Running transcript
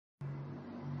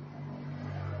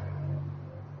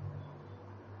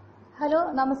Hello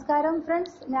നമസ്കാരം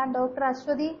friends, ഞാൻ doctor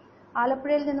Aswathy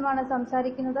ആലപ്പുഴയിൽ നിന്നുമാണ്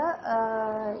സംസാരിക്കുന്നത്.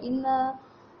 ഇന്ന്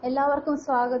എല്ലാവർക്കും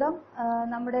സ്വാഗതം.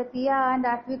 നമ്മുടെ തിയ ആൻഡ്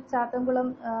ആക്വിക് ചാത്തൻകുളം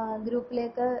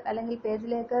ഗ്രൂപ്പിലേക്ക് അല്ലെങ്കിൽ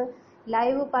പേജിലേക്ക്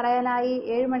ലൈവ് പറയാനായി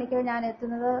 7 മണിക്ക് ഞാൻ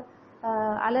എത്തുന്നത്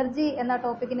അലർജി എന്ന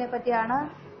ടോപ്പിക്കിനെ പറ്റിയാണ്.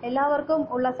 എല്ലാവർക്കും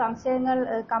ഉള്ള സംശയങ്ങൾ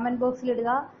കമന്റ് ബോക്സിൽ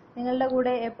ഇടുക. നിങ്ങളുടെ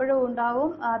കൂടെ എപ്പോഴും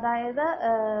ഉണ്ടാവും. അതായത്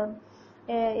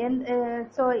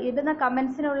ഇടുന്ന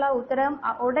കമന്റ്സിനുള്ള ഉത്തരം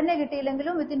ഉടനെ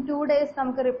കിട്ടിയില്ലെങ്കിലും വിത്തിൻ 2 days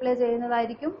നമുക്ക് റിപ്ലൈ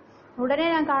ചെയ്യുന്നതായിരിക്കും. ഉടനെ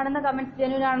ഞാൻ കാണുന്ന കമന്റ്സ്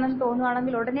ജെന്യൂൻ ആണെന്ന്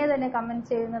തോന്നുവാണെങ്കിൽ ഉടനെ തന്നെ കമന്റ്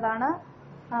ചെയ്യുന്നതാണ്,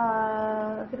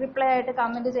 റിപ്ലൈ ആയിട്ട്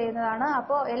കമന്റ് ചെയ്യുന്നതാണ്.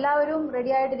 അപ്പോൾ എല്ലാവരും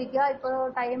റെഡി ആയിട്ടിരിക്കുക. ഇപ്പോൾ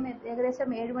ടൈം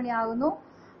ഏകദേശം 7 മണിയാകുന്നു.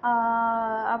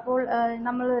 അപ്പോൾ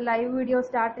നമ്മൾ ലൈവ് വീഡിയോ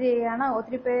സ്റ്റാർട്ട് ചെയ്യുകയാണ്.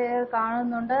 ഒത്തിരി പേർ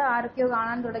കാണുന്നുണ്ട്, ആരൊക്കെയോ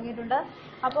കാണാൻ തുടങ്ങിയിട്ടുണ്ട്.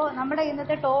 അപ്പോൾ നമ്മുടെ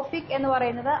ഇന്നത്തെ ടോപ്പിക് എന്ന്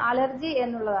പറയുന്നത് അലർജി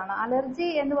എന്നുള്ളതാണ്. അലർജി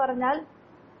എന്ന് പറഞ്ഞാൽ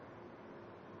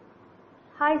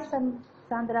ഹായ്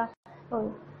സാന്ദ്ര.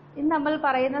 ഇന്ന് നമ്മൾ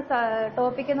പറയുന്ന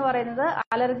ടോപ്പിക് എന്ന് പറയുന്നത്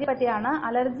അലർജി പറ്റിയാണ്.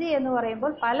 അലർജി എന്ന്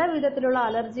പറയുമ്പോൾ പല വിധത്തിലുള്ള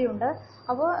അലർജി ഉണ്ട്.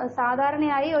 അപ്പോൾ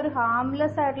സാധാരണയായി ഒരു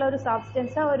ഹാംലെസ് ആയിട്ടുള്ള ഒരു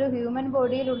സബ്സ്റ്റൻസ് ഒരു ഹ്യൂമൻ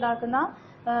ബോഡിയിൽ ഉണ്ടാക്കുന്ന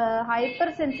ഹൈപ്പർ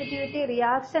സെൻസിറ്റിവിറ്റി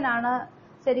റിയാക്ഷൻ ആണ്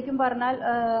ശരിക്കും പറഞ്ഞാൽ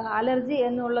അലർജി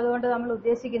എന്നുള്ളത് കൊണ്ട് നമ്മൾ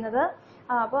ഉദ്ദേശിക്കുന്നത്.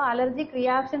 അപ്പോൾ അലർജിക്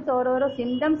റിയാക്ഷൻസ് ഓരോരോ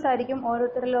സിംറ്റംസ് ആയിരിക്കും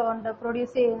ഓരോരുത്തരിലും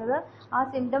പ്രൊഡ്യൂസ് ചെയ്യുന്നത്. ആ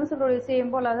സിംറ്റംസ് പ്രൊഡ്യൂസ്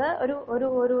ചെയ്യുമ്പോൾ അത് ഒരു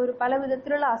പല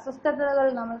വിധത്തിലുള്ള അസ്വസ്ഥതകൾ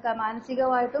നമ്മൾക്ക്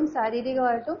മാനസികമായിട്ടും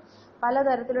ശാരീരികമായിട്ടും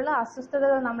പലതരത്തിലുള്ള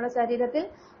അസ്വസ്ഥതകൾ നമ്മുടെ ശരീരത്തിൽ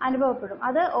അനുഭവപ്പെടും.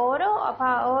 അത്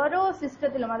ഓരോ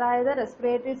സിസ്റ്റത്തിലും, അതായത്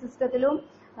റെസ്പിറേറ്ററി സിസ്റ്റത്തിലും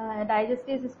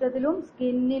ഡൈജസ്റ്റീവ് സിസ്റ്റത്തിലും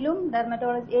സ്കിന്നിലും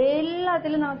ഡെർമറ്റോളജി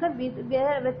എല്ലാത്തിലും നമുക്ക്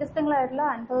വ്യത്യസ്തങ്ങളായിട്ടുള്ള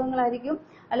അനുഭവങ്ങളായിരിക്കും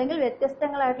അല്ലെങ്കിൽ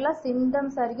വ്യത്യസ്തങ്ങളായിട്ടുള്ള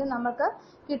സിംറ്റംസ് ആയിരിക്കും നമുക്ക്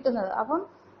കിട്ടുന്നത്. അപ്പം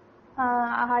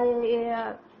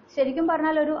ശരിക്കും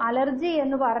പറഞ്ഞാൽ ഒരു അലർജി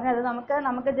എന്ന് പറഞ്ഞത്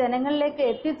നമുക്ക് ജനങ്ങളിലേക്ക്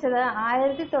എത്തിച്ചത്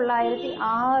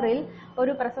 1906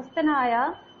 ഒരു പ്രശസ്തനായ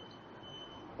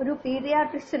ഒരു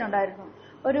പീഡിയാട്രിഷ്യൻ ഉണ്ടായിരുന്നു.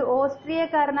 ഒരു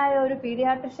ഓസ്ട്രിയക്കാരനായ ഒരു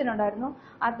പീഡിയാട്രിഷ്യൻ ഉണ്ടായിരുന്നു.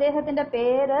 അദ്ദേഹത്തിന്റെ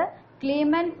പേര്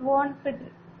ക്ലീമൻ വോൺ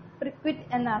പ്രിക്വിറ്റ്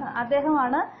എന്നാണ്.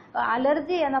 അദ്ദേഹമാണ്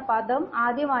അലർജി എന്ന പദം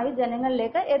ആദ്യമായി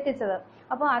ജനങ്ങളിലേക്ക് എത്തിച്ചത്.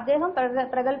 അപ്പോൾ അദ്ദേഹം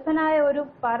പ്രഗത്ഭനായ ഒരു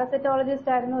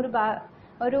പാരസെറ്റോളജിസ്റ്റ് ആയിരുന്നു,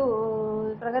 ഒരു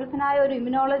പ്രഗത്ഭനായ ഒരു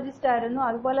ഇമ്യൂണോളജിസ്റ്റ് ആയിരുന്നു,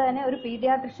 അതുപോലെ തന്നെ ഒരു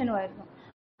പീഡിയാട്രിഷ്യനുമായിരുന്നു.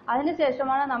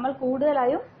 അതിനുശേഷമാണ് നമ്മൾ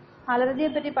കൂടുതലായും അലർജിയെ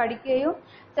പറ്റി പഠിക്കുകയും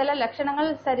ചില ലക്ഷണങ്ങൾ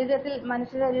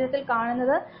മനുഷ്യ ശരീരത്തിൽ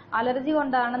കാണുന്നത് അലർജി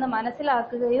കൊണ്ടാണെന്ന്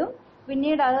മനസ്സിലാക്കുകയും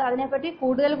പിന്നീട് അതിനെപ്പറ്റി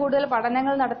കൂടുതൽ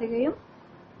പഠനങ്ങൾ നടത്തുകയും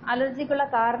അലർജിക്കുള്ള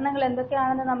കാരണങ്ങൾ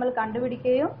എന്തൊക്കെയാണെന്ന് നമ്മൾ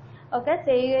കണ്ടുപിടിക്കുകയും ഒക്കെ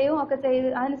ചെയ്യുകയും ഒക്കെ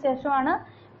അതിനുശേഷമാണ്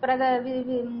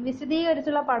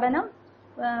വിശദീകരിച്ചുള്ള പഠനം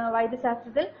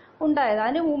വൈദ്യശാസ്ത്രത്തിൽ ഉണ്ടായത്.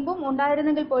 അതിനു മുമ്പും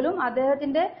ഉണ്ടായിരുന്നെങ്കിൽ പോലും അദ്ദേഹം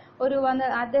വന്ന്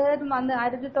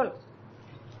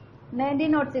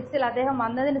 1906 അദ്ദേഹം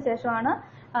വന്നതിന് ശേഷമാണ്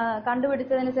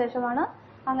കണ്ടുപിടിച്ചതിന് ശേഷമാണ്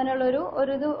അങ്ങനെയുള്ള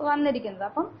ഒരു ഇത് വന്നിരിക്കുന്നത്.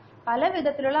 അപ്പം പല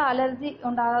വിധത്തിലുള്ള അലർജി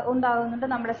ഉണ്ടാകുന്നുണ്ട്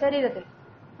നമ്മുടെ ശരീരത്തിൽ.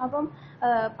 അപ്പം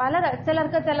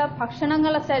ചിലർക്ക് ചില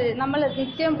ഭക്ഷണങ്ങൾ നമ്മൾ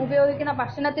നിത്യം ഉപയോഗിക്കുന്ന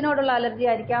ഭക്ഷണത്തിനോടുള്ള അലർജി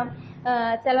ആയിരിക്കാം.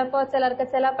 ചിലർക്ക്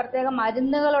ചില പ്രത്യേക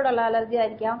മരുന്നുകളോടുള്ള അലർജി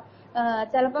ആയിരിക്കാം.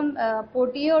 ചിലപ്പം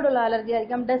പൊടിയോടുള്ള അലർജി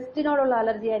ആയിരിക്കാം, ഡസ്റ്റിനോടുള്ള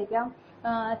അലർജി ആയിരിക്കാം.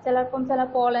 ചിലപ്പം ചില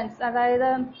പോളൻസ്, അതായത്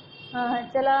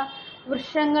ചില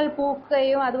വൃക്ഷങ്ങൾ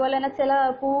പൂക്കുകയും അതുപോലെ തന്നെ ചില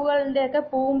പൂവുകളുടെയൊക്കെ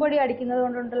പൂമ്പൊടി അടിക്കുന്നത്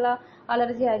കൊണ്ടുള്ള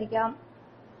അലർജി ആയിരിക്കാം.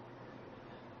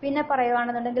 പിന്നെ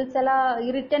പറയുകയാണെന്നുണ്ടെങ്കിൽ ചില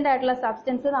ഇറിറ്റന്റ് ആയിട്ടുള്ള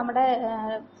സബ്സ്റ്റൻസ് നമ്മുടെ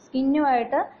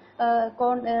സ്കിന്നുമായിട്ട്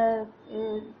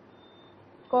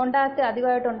കോണ്ടാക്ട്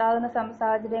അധികമായിട്ട് ഉണ്ടാകുന്ന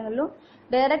സാഹചര്യങ്ങളിലും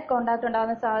ഡയറക്റ്റ് കോണ്ടാക്ട്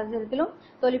ഉണ്ടാകുന്ന സാഹചര്യത്തിലും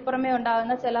തൊലിപ്പുറമേ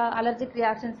ഉണ്ടാകുന്ന ചില അലർജിക്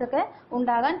റിയാക്ഷൻസ് ഒക്കെ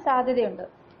ഉണ്ടാകാൻ സാധ്യതയുണ്ട്.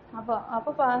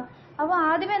 അപ്പോൾ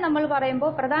ആദ്യമേ നമ്മൾ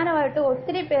പറയുമ്പോൾ പ്രധാനമായിട്ട്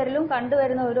ഒത്തിരി പേരിലും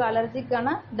കണ്ടുവരുന്ന ഒരു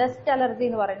അലർജിക്കാണ് ഡസ്റ്റ് അലർജി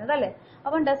എന്ന് പറയുന്നത്, അല്ലേ?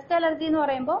 അപ്പം ഡസ്റ്റ് അലർജി എന്ന്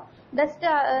പറയുമ്പോൾ ഡസ്റ്റ്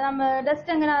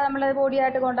എങ്ങനെയാണ് നമ്മളെ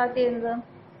ബോഡിയായിട്ട് കോണ്ടാക്ട് ചെയ്യുന്നത്?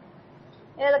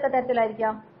 ഏതൊക്കെ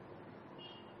തരത്തിലായിരിക്കാം?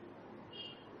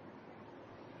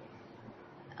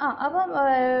 അപ്പം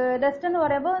ഡസ്റ്റ് എന്ന്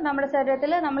പറയുമ്പോൾ നമ്മുടെ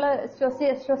ശരീരത്തിൽ നമ്മൾ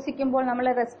ശ്വസിക്കുമ്പോൾ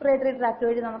നമ്മളെ റെസ്പിറേറ്ററി ട്രാക്ട്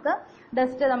വഴി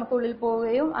ഡസ്റ്റ് നമുക്ക് ഉള്ളിൽ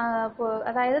പോവുകയും,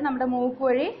 അതായത് നമ്മുടെ മൂക്ക്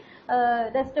വഴി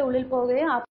ഡസ്റ്റ് ഉള്ളിൽ പോവുകയും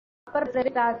അപ്പർ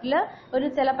റെസ്പിറേറ്ററി ട്രാക്റ്റിൽ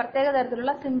ചില പ്രത്യേക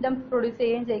തരത്തിലുള്ള സിംറ്റംസ് പ്രൊഡ്യൂസ്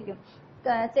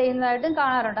ചെയ്യുന്നതായിട്ടും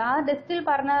കാണാറുണ്ട്. ആ ഡസ്റ്റിൽ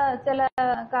പറഞ്ഞ ചില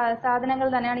സാധനങ്ങൾ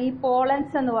തന്നെയാണ് ഈ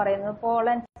പോളൻസ് എന്ന് പറയുന്നത്.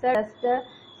 പോളൻസ്, ഡസ്റ്റ്,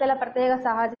 ചില പ്രത്യേക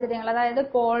സാഹചര്യങ്ങൾ, അതായത്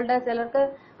കോൾഡ്, ചിലർക്ക്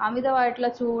അമിതമായിട്ടുള്ള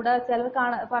ചൂട്, ചിലർക്ക്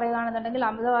പറയുകയാണെന്നുണ്ടെങ്കിൽ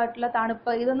അമിതമായിട്ടുള്ള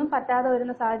തണുപ്പ്, ഇതൊന്നും പറ്റാതെ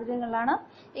വരുന്ന സാഹചര്യങ്ങളിലാണ്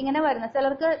ഇങ്ങനെ വരുന്നത്.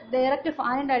 ചിലർക്ക് ഡയറക്റ്റ്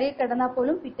ഫാനിന്റെ അടിയിൽ കിടന്നാൽ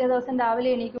പോലും പിറ്റേ ദിവസം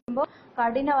രാവിലെ എണീക്കുമ്പോൾ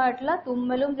കഠിനമായിട്ടുള്ള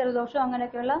തുമ്മലും ജലദോഷവും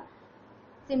അങ്ങനെയൊക്കെയുള്ള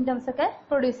സിംറ്റംസ് ഒക്കെ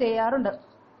പ്രൊഡ്യൂസ് ചെയ്യാറുണ്ട്.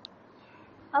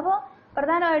 അപ്പോൾ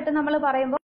പ്രധാനമായിട്ടും നമ്മൾ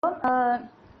പറയുമ്പോൾ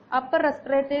അപ്പർ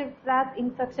റെസ്പിറേറ്ററി ട്രാക്ട്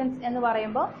ഇൻഫെക്ഷൻസ് എന്ന്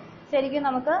പറയുമ്പോൾ ശരിക്കും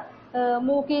നമുക്ക്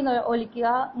മൂക്കിൽ നിന്ന് ഒലിക്കുക,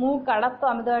 മൂക്കടപ്പ്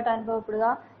അമിതമായിട്ട് അനുഭവപ്പെടുക,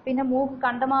 പിന്നെ മൂക്ക്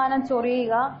കണ്ടമാനം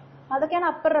ചൊറിയുക, അതൊക്കെയാണ്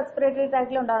അപ്പർ റെസ്പിറേറ്ററി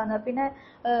ട്രാക്റ്റിൽ ഉണ്ടാകുന്നത്. പിന്നെ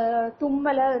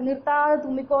തുമ്മല്, നിർത്താതെ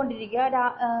തുമ്മിക്കൊണ്ടിരിക്കുക.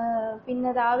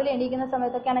 പിന്നെ രാവിലെ എണീക്കുന്ന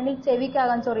സമയത്തൊക്കെ ആണെങ്കിൽ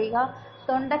ചെവിക്കാകാൻ ചൊറിയുക,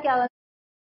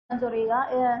 തൊണ്ടയ്ക്കാകാൻ ചൊറിയുക,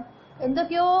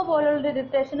 എന്തൊക്കെയോ പോലുള്ള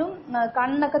ഇറിറ്റേഷനും,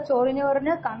 കണ്ണൊക്കെ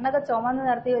ചൊറിഞ്ഞ് കണ്ണൊക്കെ ചുമന്ന്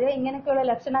നിർത്തി വരിക. ഇങ്ങനെയൊക്കെയുള്ള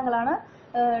ലക്ഷണങ്ങളാണ്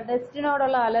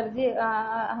ഡസ്റ്റിനോടുള്ള അലർജി,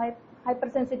 ഹൈപ്പർ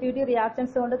സെൻസിറ്റിവിറ്റി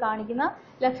റിയാക്ഷൻസ് കൊണ്ട് കാണിക്കുന്ന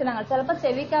ലക്ഷണങ്ങൾ. ചിലപ്പോൾ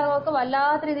ചെവിക്കകമൊക്കെ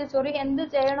വല്ലാത്ത രീതിയിൽ ചൊറി, എന്ത്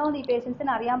ചെയ്യണമെന്ന് ഈ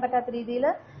പേഷ്യൻസിന് അറിയാൻ പറ്റാത്ത രീതിയിൽ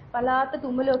വല്ലാത്ത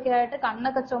തുമ്മലൊക്കെ ആയിട്ട്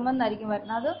കണ്ണൊക്കെ ചുമന്നായിരിക്കും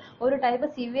വരുന്നത്. അത് ഒരു ടൈപ്പ്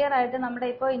സിവിയർ ആയിട്ട് നമ്മുടെ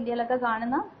ഇപ്പോൾ ഇന്ത്യയിലൊക്കെ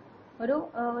കാണുന്ന ഒരു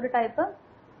ടൈപ്പ്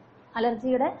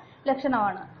അലർജിയുടെ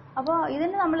ലക്ഷണമാണ്. അപ്പോൾ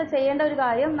ഇതിന് നമ്മൾ ചെയ്യേണ്ട ഒരു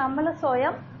കാര്യം, നമ്മൾ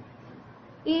സ്വയം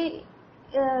ഈ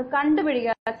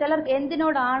കണ്ടുപിടിക്കുക. ചിലർക്ക്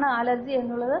എന്തിനോടാണ് അലർജി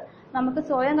എന്നുള്ളത് നമുക്ക്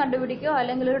സ്വയം കണ്ടുപിടിക്കുകയോ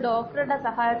അല്ലെങ്കിൽ ഒരു ഡോക്ടറുടെ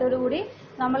സഹായത്തോടു കൂടി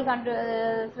നമ്മൾ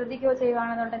ശ്രദ്ധിക്കുകയോ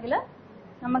ചെയ്യുകയാണെന്നുണ്ടെങ്കിൽ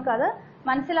നമുക്കത്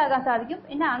മനസ്സിലാക്കാൻ സാധിക്കും.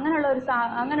 പിന്നെ അങ്ങനെയുള്ള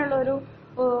ഒരു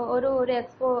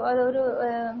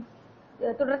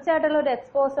തുടർച്ചയായിട്ടുള്ള ഒരു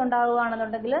എക്സ്പോസ്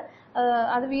ഉണ്ടാവുകയാണെന്നുണ്ടെങ്കിൽ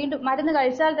അത് വീണ്ടും മരുന്ന്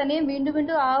കഴിച്ചാൽ തന്നെയും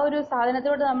വീണ്ടും ആ ഒരു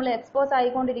സാധനത്തോട് നമ്മൾ എക്സ്പോസ്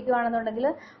ആയിക്കൊണ്ടിരിക്കുകയാണെന്നുണ്ടെങ്കിൽ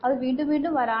അത്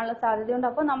വീണ്ടും വരാനുള്ള സാധ്യതയുണ്ട്.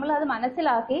 അപ്പോൾ നമ്മൾ അത്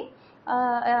മനസ്സിലാക്കി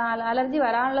അലർജി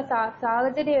വരാനുള്ള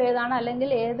സാഹചര്യം ഏതാണ്, അല്ലെങ്കിൽ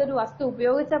ഏതൊരു വസ്തു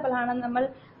ഉപയോഗിച്ചപ്പോഴാണ്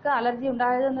നമ്മൾക്ക് അലർജി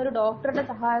ഉണ്ടായതെന്നൊരു ഡോക്ടറുടെ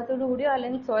സഹായത്തോടു കൂടിയോ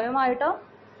അല്ലെങ്കിൽ സ്വയമായിട്ടോ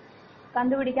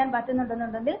കണ്ടുപിടിക്കാൻ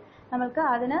പറ്റുന്നുണ്ടെന്നുണ്ടെങ്കിൽ നമുക്ക്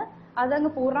അതങ്ങ്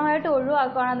പൂർണ്ണമായിട്ട്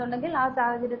ഒഴിവാക്കുകയാണെന്നുണ്ടെങ്കിൽ ആ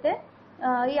സാഹചര്യത്തെ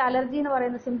ഈ അലർജി എന്ന്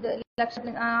പറയുന്ന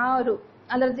ലക്ഷണം, ആ ഒരു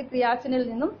അലർജിക് റിയാക്ഷനിൽ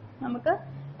നിന്നും നമുക്ക്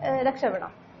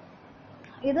രക്ഷപ്പെടാം.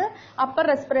 ഇത് അപ്പർ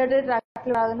റെസ്പിറേറ്ററി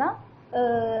ട്രാക്റ്റിലാകുന്ന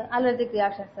അലർജിക്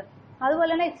റിയാക്ഷൻസ്.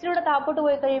 അതുപോലെ തന്നെ ഇച്ചിരിയുടെ താപ്പോട്ട്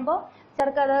പോയി കഴിയുമ്പോൾ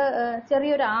ചിലർക്ക് അത്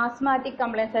ചെറിയൊരു ആസ്മാറ്റിക്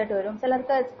കംപ്ലൈൻസ് ആയിട്ട് വരും.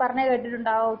 ചിലർക്ക്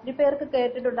കേട്ടിട്ടുണ്ടാവും, ഒത്തിരി പേർക്ക്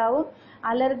കേട്ടിട്ടുണ്ടാവും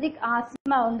അലർജിക്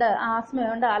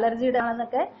ആസ്മയുണ്ട്, അലർജിയുടെ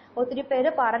ആണെന്നൊക്കെ ഒത്തിരി പേര്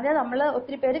നമ്മൾ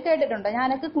ഒത്തിരി പേര് കേട്ടിട്ടുണ്ട്.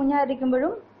 ഞാനൊക്കെ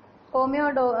കുഞ്ഞായിരിക്കുമ്പോഴും ഹോമിയോ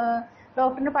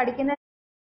ഡോക്ടറിന് പഠിക്കുന്നതിന്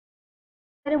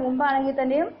മുമ്പാണെങ്കിൽ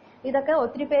തന്നെയും ഇതൊക്കെ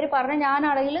ഒത്തിരി പേര്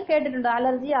ഞാനാണെങ്കിലും കേട്ടിട്ടുണ്ട്,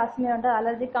 ആസ്മയുണ്ട്,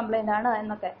 അലർജിക് കംപ്ലൈന്റ് ആണ്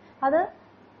എന്നൊക്കെ. അത്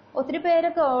ഒത്തിരി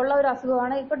പേരൊക്കെ ഉള്ള ഒരു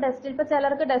അസുഖമാണ്. ഇപ്പൊ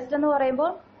ചിലർക്ക് ഡസ്റ്റ് എന്ന് പറയുമ്പോൾ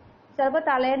ചിലപ്പോൾ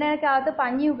തലേണയ്ക്കകത്ത്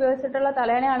പഞ്ഞി ഉപയോഗിച്ചിട്ടുള്ള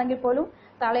തലേണയാണെങ്കിൽ പോലും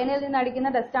തലേണയിൽ നിന്ന് അടിക്കുന്ന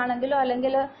ഡസ്റ്റ് ആണെങ്കിലോ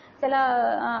അല്ലെങ്കിൽ ചില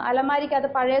അലമാരിക്കകത്ത്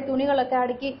പഴയ തുണികളൊക്കെ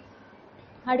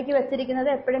അടുക്കി വെച്ചിരിക്കുന്നത്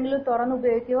എപ്പോഴെങ്കിലും തുറന്ന്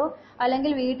ഉപയോഗിക്കുകയോ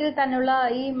അല്ലെങ്കിൽ വീട്ടിൽ തന്നെയുള്ള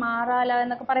ഈ മാറാല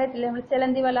എന്നൊക്കെ പറയത്തില്ലേ, നമ്മൾ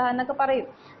ചിലന്തി വല എന്നൊക്കെ പറയും,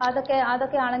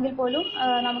 അതൊക്കെ ആണെങ്കിൽ പോലും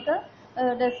നമുക്ക്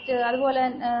ഡസ്റ്റ് അതുപോലെ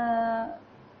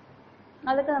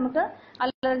അതൊക്കെ നമുക്ക്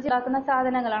അലർജി ഉണ്ടാക്കുന്ന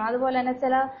സാധനങ്ങളാണ്. അതുപോലെ തന്നെ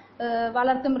ചില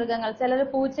വളർത്തുമൃഗങ്ങൾ, ചിലർ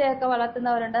പൂച്ചയൊക്കെ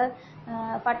വളർത്തുന്നവരുണ്ട്,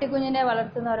 പട്ടിക്കുഞ്ഞിനെ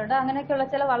വളർത്തുന്നവരുണ്ട്. അങ്ങനെയൊക്കെയുള്ള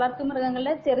ചില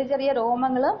വളർത്തുമൃഗങ്ങളിലെ ചെറിയ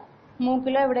രോമങ്ങൾ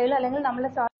മൂക്കിലോ എവിടെയോ അല്ലെങ്കിൽ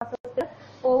നമ്മുടെ ശ്വാസത്തിൽ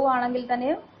പോവുകയാണെങ്കിൽ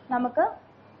തന്നെയും നമുക്ക്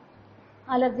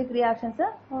അലർജിക് റിയാക്ഷൻസ്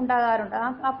ഉണ്ടാകാറുണ്ട്.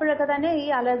 അപ്പോഴൊക്കെ തന്നെ ഈ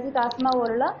അലർജിക് ആസ്മ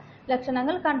പോലുള്ള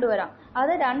ലക്ഷണങ്ങൾ കണ്ടുവരാം.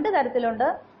 അത് രണ്ട് തരത്തിലുണ്ട്.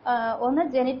 ഒന്ന്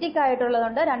ജനറ്റിക്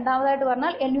ആയിട്ടുള്ളതുണ്ട്, രണ്ടാമതായിട്ട്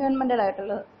പറഞ്ഞാൽ എൻവയോൺമെന്റൽ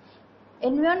ആയിട്ടുള്ളത്.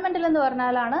 എൻവയോൺമെന്റൽ എന്ന്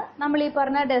പറഞ്ഞാലാണ് നമ്മൾ ഈ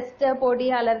പറഞ്ഞ ഡസ്റ്റ്, പൊടി,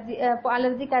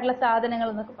 അലർജിക് ആയിട്ടുള്ള സാധനങ്ങൾ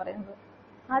എന്നൊക്കെ പറയുന്നത്.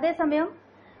 അതേസമയം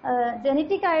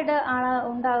ജനറ്റിക് ആയിട്ട് ആണ്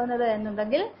ഉണ്ടാകുന്നത്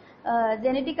എന്നുണ്ടെങ്കിൽ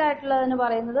ജനറ്റിക് ആയിട്ടുള്ളതെന്ന്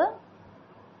പറയുന്നത്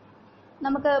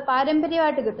നമുക്ക്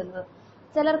പാരമ്പര്യമായിട്ട് കിട്ടുന്നത്.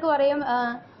 ചിലർക്ക് പറയും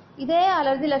ഇതേ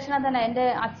അലർജി ലക്ഷണം തന്നെ എൻ്റെ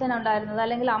അച്ഛനുണ്ടായിരുന്നത്,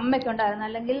 അല്ലെങ്കിൽ അമ്മയ്ക്കുണ്ടായിരുന്നത്,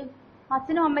 അല്ലെങ്കിൽ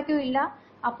അച്ഛനും അമ്മയ്ക്കും ഇല്ല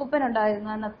അപ്പൂപ്പനുണ്ടായിരുന്നു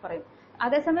എന്നൊക്കെ പറയും.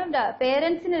 അതേസമയം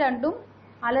പേരൻസിന് രണ്ടും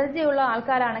അലർജി ഉള്ള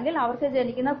ആൾക്കാരാണെങ്കിൽ അവർക്ക്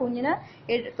ജനിക്കുന്ന കുഞ്ഞിന്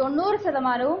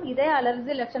 90% ഇതേ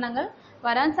അലർജി ലക്ഷണങ്ങൾ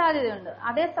വരാൻ സാധ്യതയുണ്ട്.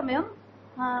 അതേസമയം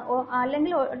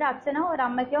അല്ലെങ്കിൽ ഒരു അച്ഛനോ ഒരു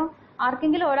അമ്മയ്ക്കോ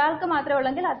ആർക്കെങ്കിലും ഒരാൾക്ക് മാത്രമേ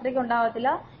ഉള്ളെങ്കിൽ അത്രയ്ക്ക് ഉണ്ടാവത്തില്ല.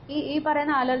 ഈ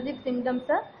പറയുന്ന അലർജിക്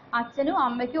സിംറ്റംസ് അച്ഛനും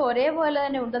അമ്മയ്ക്കും ഒരേപോലെ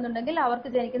തന്നെ ഉണ്ടെന്നുണ്ടെങ്കിൽ അവർക്ക്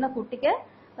ജനിക്കുന്ന കുട്ടിക്ക്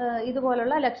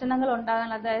ഇതുപോലുള്ള ലക്ഷണങ്ങൾ ഉണ്ടാകാൻ,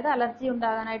 അതായത് അലർജി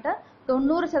ഉണ്ടാകാനായിട്ട്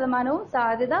 90%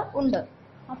 സാധ്യത ഉണ്ട്.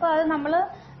 അപ്പോൾ അത് നമ്മൾ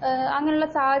അങ്ങനെയുള്ള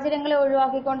സാഹചര്യങ്ങളെ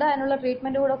ഒഴിവാക്കിക്കൊണ്ട് അതിനുള്ള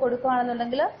ട്രീറ്റ്മെന്റ് കൂടെ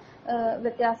കൊടുക്കുകയാണെന്നുണ്ടെങ്കിൽ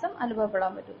വ്യത്യാസം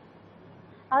അനുഭവപ്പെടാൻ പറ്റും.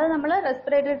 അത് നമ്മൾ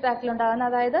റെസ്പിറേറ്ററി ട്രാക്റ്റിൽ ഉണ്ടാകുന്ന,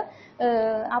 അതായത്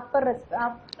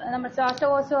നമ്മൾ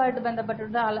ശ്വാസകോശവുമായിട്ട്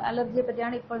ബന്ധപ്പെട്ടിട്ടുള്ള അലർജിയെ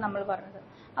പറ്റിയാണ് ഇപ്പോൾ നമ്മൾ പറഞ്ഞത്.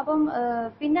 അപ്പം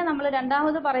പിന്നെ നമ്മൾ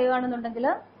രണ്ടാമത് പറയുകയാണെന്നുണ്ടെങ്കിൽ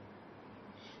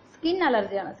സ്കിൻ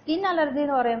അലർജിയാണ്. സ്കിൻ അലർജി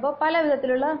എന്ന് പറയുമ്പോൾ പല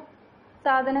വിധത്തിലുള്ള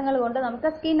സാധനങ്ങൾ കൊണ്ട് നമുക്ക്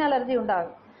സ്കിൻ അലർജി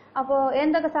ഉണ്ടാകും. അപ്പോൾ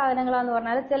എന്തൊക്കെ സാധനങ്ങളാന്ന്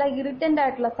പറഞ്ഞാൽ ചില ഇറിറ്റന്റ്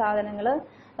ആയിട്ടുള്ള സാധനങ്ങൾ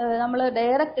നമ്മൾ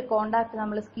ഡയറക്റ്റ് കോണ്ടാക്ട്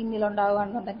നമ്മൾ സ്കിന്നിൽ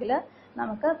ഉണ്ടാവുകയാണെന്നുണ്ടെങ്കിൽ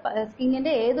നമുക്ക്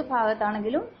സ്കിന്നിന്റെ ഏത്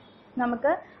ഭാഗത്താണെങ്കിലും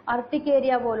നമുക്ക്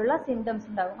അർട്ടിക്കേരിയ പോലുള്ള സിംറ്റംസ്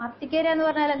ഉണ്ടാകും. അർട്ടിക്കേരിയ എന്ന്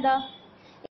പറഞ്ഞാൽ എന്താ?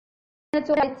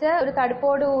 ഒരു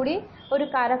തടുപ്പോടുകൂടി ഒരു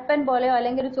കരപ്പൻ പോലെയോ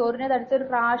അല്ലെങ്കിൽ ഒരു ചോറിനെ തടിച്ച ഒരു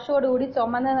പ്രാഷോടുകൂടി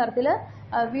ചുമന്ന നിറത്തിൽ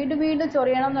വീണ്ടും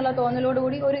ചൊറിയണം എന്നുള്ള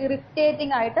തോന്നലോടുകൂടി ഒരു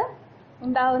ഇറിറ്റേറ്റിംഗ് ആയിട്ട്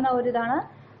ഉണ്ടാകുന്ന ഒരിതാണ്.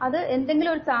 അത്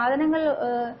എന്തെങ്കിലും ഒരു സാധനങ്ങൾ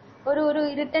ഒരു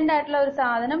ഇറിറ്റന്റ് ആയിട്ടുള്ള ഒരു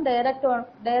സാധനം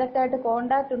ഡയറക്റ്റ് ആയിട്ട്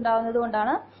കോണ്ടാക്ട് ഉണ്ടാവുന്നത്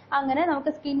കൊണ്ടാണ് അങ്ങനെ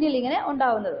നമുക്ക് സ്കിന്നിൽ ഇങ്ങനെ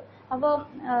ഉണ്ടാവുന്നത്. അപ്പോൾ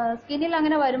സ്കിന്നിൽ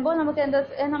അങ്ങനെ വരുമ്പോൾ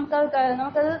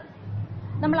നമുക്കത്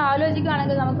നമ്മൾ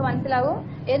ആലോചിക്കുകയാണെങ്കിൽ നമുക്ക് മനസ്സിലാകും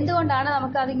എന്തുകൊണ്ടാണ്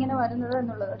നമുക്ക് അതിങ്ങനെ വരുന്നത്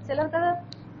എന്നുള്ളത്.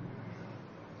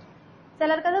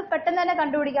 ചിലർക്കത് പെട്ടെന്ന് തന്നെ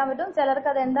കണ്ടുപിടിക്കാൻ പറ്റും, ചിലർക്ക്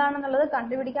അത് എന്താണെന്നുള്ളത്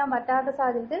കണ്ടുപിടിക്കാൻ പറ്റാത്ത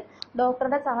സാഹചര്യത്തിൽ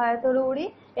ഡോക്ടറുടെ സഹായത്തോടു കൂടി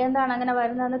എന്താണ് അങ്ങനെ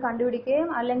വരുന്നതെന്ന് കണ്ടുപിടിക്കുകയും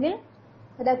അല്ലെങ്കിൽ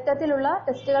രക്തത്തിലുള്ള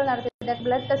ടെസ്റ്റുകൾ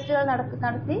ബ്ലഡ് ടെസ്റ്റുകൾ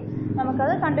നടത്തി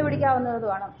നമുക്കത്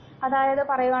കണ്ടുപിടിക്കാവുന്നതുമാണ്. അതായത്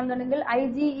പറയുകയാണെന്നുണ്ടെങ്കിൽ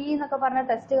IgE എന്നൊക്കെ പറഞ്ഞ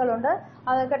ടെസ്റ്റുകളുണ്ട്.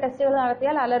 അതൊക്കെ ടെസ്റ്റുകൾ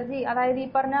നടത്തിയാൽ അലർജി, അതായത് ഈ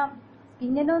പറഞ്ഞ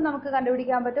സ്കിന്നിനും നമുക്ക്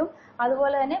കണ്ടുപിടിക്കാൻ പറ്റും.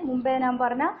 അതുപോലെ തന്നെ മുമ്പേ ഞാൻ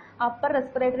പറഞ്ഞ അപ്പർ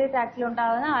റെസ്പിറേറ്ററി ട്രാക്റ്റിൽ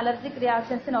ഉണ്ടാകുന്ന അലർജിക്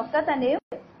റിയാക്ഷൻസിനൊക്കെ തന്നെയും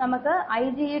നമുക്ക്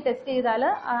IgE ടെസ്റ്റ് ചെയ്താൽ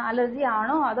അലർജി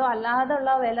ആണോ അതോ അല്ലാതെ ഉള്ള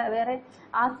വേറെ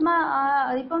ആസ്മ,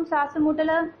 ഇപ്പം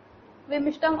ശ്വാസമുട്ടല്,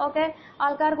 വിമിഷ്ടം ഒക്കെ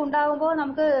ആൾക്കാർക്ക് ഉണ്ടാകുമ്പോൾ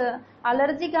നമുക്ക്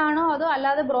അലർജിക് ആണോ അതോ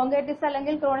അല്ലാതെ ബ്രോങ്കൈറ്റിസ്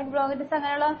അല്ലെങ്കിൽ ക്രോണിക് ബ്രോങ്കൈറ്റിസ്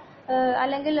അങ്ങനെയുള്ള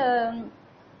അല്ലെങ്കിൽ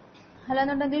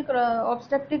അല്ലാന്നുണ്ടെങ്കിൽ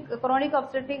ക്രോണിക്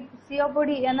ഒബ്സ്ട്രക്റ്റിക്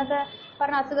COPD എന്നൊക്കെ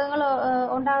പറഞ്ഞ അസുഖങ്ങൾ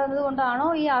ഉണ്ടാകുന്നത് കൊണ്ടാണോ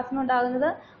ഈ ആസ്മ ഉണ്ടാകുന്നത്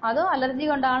അതോ അലർജി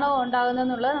കൊണ്ടാണോ ഉണ്ടാകുന്നത്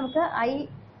എന്നുള്ളത് നമുക്ക്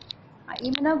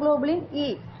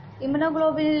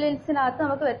ഇമ്യൂണോഗ്ലോബുലിൻസിനകത്ത്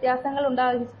നമുക്ക് വ്യത്യാസങ്ങൾ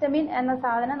ഉണ്ടാകും. ഹിസ്റ്റമിൻ എന്ന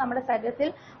സാധനം നമ്മുടെ ശരീരത്തിൽ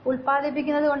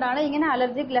ഉൽപ്പാദിപ്പിക്കുന്നത് കൊണ്ടാണ് ഇങ്ങനെ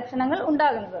അലർജിക് ലക്ഷണങ്ങൾ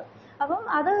ഉണ്ടാകുന്നത്. അപ്പം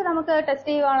അത് നമുക്ക് ടെസ്റ്റ്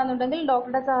ചെയ്യുകയാണെന്നുണ്ടെങ്കിൽ,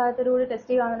 ഡോക്ടറുടെ സഹായത്തോടുകൂടി ടെസ്റ്റ്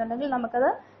ചെയ്യുകയാണെന്നുണ്ടെങ്കിൽ നമുക്കത്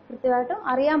കൃത്യമായിട്ടും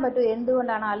അറിയാൻ പറ്റും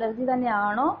എന്തുകൊണ്ടാണ്, അലർജി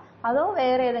തന്നെയാണോ അതോ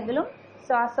വേറെ ഏതെങ്കിലും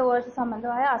ശ്വാസകോശ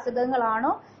സംബന്ധമായ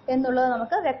അസുഖങ്ങളാണോ എന്നുള്ളത്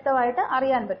നമുക്ക് വ്യക്തമായിട്ട്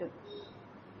അറിയാൻ പറ്റും.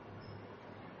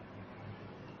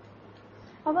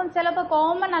 അപ്പം ചിലപ്പോൾ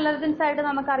കോമൺ അലർജൻസ് ആയിട്ട്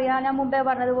നമുക്കറിയാം, ഞാൻ മുമ്പേ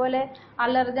പറഞ്ഞതുപോലെ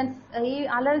ഈ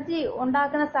അലർജി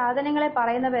ഉണ്ടാക്കുന്ന സാധനങ്ങളെ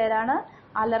പറയുന്ന പേരാണ്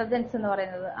അലർജൻസ് എന്ന്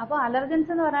പറയുന്നത്. അപ്പോൾ അലർജൻസ്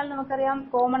എന്ന് പറഞ്ഞാൽ നമുക്കറിയാം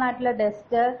കോമൺ ആയിട്ടുള്ള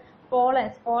ഡസ്റ്റ്,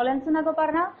 പോളൻസ് എന്നൊക്കെ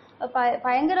പറഞ്ഞാൽ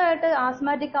ഭയങ്കരമായിട്ട്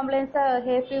ആസ്മാറ്റിക് കംപ്ലൈൻസ്,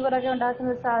 ഹേ ഫീവർ ഒക്കെ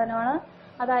ഉണ്ടാക്കുന്ന ഒരു സാധനമാണ്.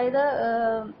 അതായത്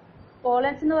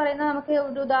പോളൻസ് എന്ന് പറയുന്നത് നമുക്ക്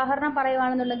ഒരു ഉദാഹരണം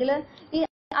പറയുകയാണെന്നുണ്ടെങ്കിൽ ഈ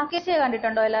അക്കേഷ്യ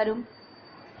കണ്ടിട്ടുണ്ടോ എല്ലാവരും?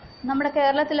 നമ്മുടെ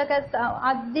കേരളത്തിലൊക്കെ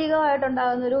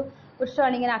അധികമായിട്ടുണ്ടാകുന്ന ഒരു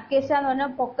വൃക്ഷമാണ് ഇങ്ങനെ അക്കേഷ്യ എന്ന്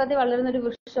പറഞ്ഞാൽ പൊക്കത്തിൽ വളരുന്ന ഒരു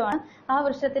വൃക്ഷമാണ്. ആ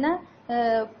വൃക്ഷത്തിന്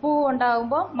പൂ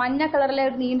ഉണ്ടാകുമ്പോൾ മഞ്ഞ കളറിലെ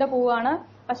ഒരു നീണ്ട പൂവാണ്.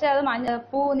 പക്ഷെ അത്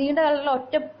നീണ്ട കളറിലെ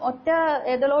ഒറ്റ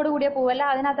എതളോട് കൂടിയ പൂവല്ല,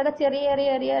 അതിനകത്തൊക്കെ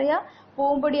ചെറിയ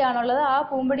പൂമ്പൊടിയാണുള്ളത്. ആ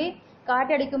പൂമ്പൊടി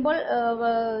കാറ്റടിക്കുമ്പോൾ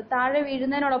താഴെ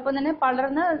വീഴുന്നതിനോടൊപ്പം തന്നെ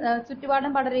പടർന്ന്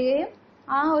ചുറ്റുപാടും പടരുകയും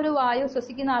ആ ഒരു വായു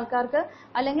ശ്വസിക്കുന്ന ആൾക്കാർക്ക്,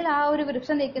 അല്ലെങ്കിൽ ആ ഒരു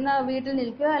വൃക്ഷം നിൽക്കുന്ന വീട്ടിൽ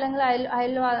നിൽക്കുകയോ അല്ലെങ്കിൽ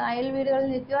അയൽ വീടുകളിൽ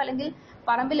നിൽക്കുകയോ അല്ലെങ്കിൽ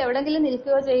പറമ്പിൽ എവിടെങ്കിലും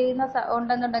നിൽക്കുകയോ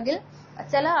ഉണ്ടെന്നുണ്ടെങ്കിൽ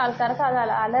ചില ആൾക്കാർക്ക്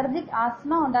അത് അലർജിക്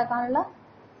ആസ്മ ഉണ്ടാക്കാനുള്ള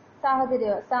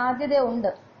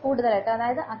സാധ്യതയുണ്ട് കൂടുതലായിട്ട്.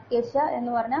 അതായത് അക്കേഷ്യ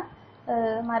എന്ന് പറഞ്ഞ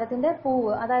മരത്തിന്റെ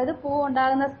പൂവ്, അതായത് പൂവ്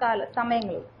ഉണ്ടാകുന്ന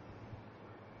സമയങ്ങളിൽ.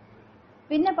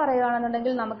 പിന്നെ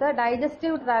പറയുകയാണെന്നുണ്ടെങ്കിൽ നമുക്ക്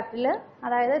ഡൈജസ്റ്റീവ് ട്രാക്റ്റിൽ,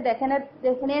 അതായത്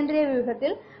ദഹനേന്ദ്രിയ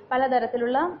വ്യൂഹത്തിൽ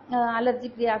പലതരത്തിലുള്ള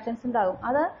അലർജിക് റിയാക്ഷൻസ് ഉണ്ടാകും.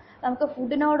 അത് നമുക്ക്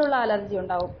ഫുഡിനോടുള്ള അലർജി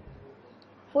ഉണ്ടാവും.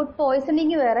 ഫുഡ്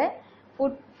പോയ്സണിങ് വേറെ,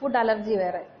 ഫുഡ് അലർജി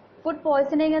വേറെ. ഫുഡ്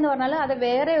പോയ്സണിങ് എന്ന് പറഞ്ഞാൽ അത്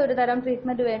വേറെ ഒരു തരം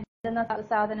ട്രീറ്റ്മെന്റ് വേണ്ടുന്ന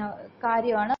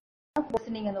കാര്യമാണ്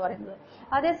പോയ്സണിങ് എന്ന് പറയുന്നത്.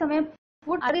 അതേസമയം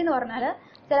ഫുഡ് അലർജി എന്ന് പറഞ്ഞാൽ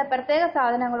ചില പ്രത്യേക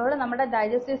സാധനങ്ങളോട് നമ്മുടെ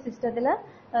ഡൈജസ്റ്റീവ് സിസ്റ്റത്തിൽ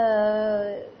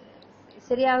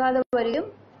ശരിയാകാതെ വരികയും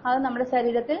അത് നമ്മുടെ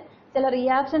ശരീരത്തിൽ ചില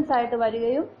റിയാക്ഷൻസ് ആയിട്ട്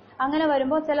വരികയും, അങ്ങനെ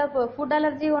വരുമ്പോൾ ചില ഫുഡ്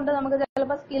അലർജി കൊണ്ട് നമുക്ക്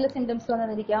ചിലപ്പോൾ സ്കിൻ സിംറ്റംസ്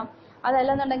വന്നിരിക്കാം.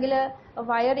 അതല്ലെന്നുണ്ടെങ്കിൽ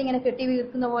വയറിങ്ങനെ കെട്ടി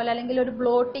വീർക്കുന്ന പോലെ അല്ലെങ്കിൽ ഒരു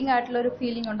ബ്ലോട്ടിംഗ് ആയിട്ടുള്ള ഒരു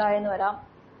ഫീലിംഗ് ഉണ്ടായെന്ന് വരാം.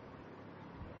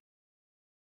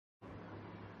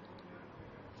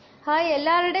 ഹായ്,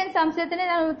 എല്ലാവരുടെയും സംശയത്തിന്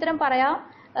ഞാൻ ഉത്തരം പറയാം,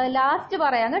 ലാസ്റ്റ്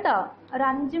പറയാം കേട്ടോ. ഒരു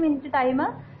 5 മിനിറ്റ് ടൈം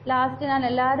ലാസ്റ്റ് ഞാൻ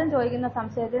എല്ലാവരും ചോദിക്കുന്ന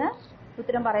സംശയത്തിന്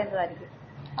ഉത്തരം പറയുന്നതായിരിക്കും.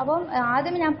 അപ്പം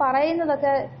ആദ്യം ഞാൻ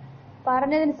പറയുന്നതൊക്കെ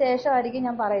പറഞ്ഞതിന് ശേഷമായിരിക്കും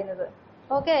ഞാൻ പറയുന്നത്.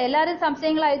 ഓക്കെ, എല്ലാവരും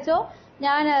സംശയങ്ങൾ അയച്ചോ,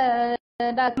 ഞാൻ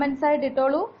ഡോക്യുമെന്റ്സ് ആയിട്ട്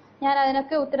ഇട്ടോളൂ, ഞാൻ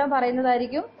അതിനൊക്കെ ഉത്തരം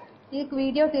പറയുന്നതായിരിക്കും ഈ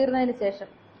വീഡിയോ തീർന്നതിന് ശേഷം.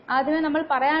 ആദ്യമേ നമ്മൾ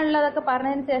പറയാനുള്ളതൊക്കെ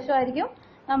പറഞ്ഞതിന് ശേഷമായിരിക്കും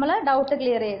നമ്മൾ ഡൗട്ട്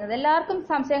ക്ലിയർ ചെയ്യുന്നത്. എല്ലാവർക്കും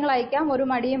സംശയങ്ങൾ അയക്കാം, ഒരു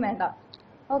മടിയും വേണ്ട.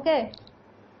 ഓക്കെ,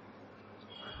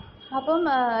 അപ്പം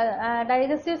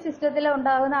ഡൈജസ്റ്റീവ് സിസ്റ്റത്തിൽ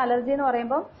ഉണ്ടാകുന്ന അലർജി എന്ന്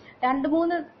പറയുമ്പോൾ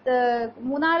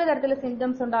 2-3-4 തരത്തിലുള്ള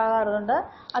സിംറ്റംസ് ഉണ്ടാകാറുണ്ട്.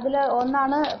 അതിൽ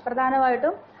ഒന്നാണ്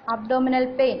പ്രധാനമായിട്ടും അബ്ഡോമിനൽ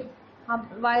പെയിൻ,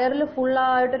 വയറിൽ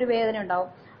ഫുള്ളായിട്ടൊരു വേദന ഉണ്ടാവും.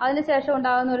 അതിനുശേഷം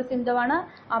ഉണ്ടാകുന്ന ഒരു സിംറ്റമാണ്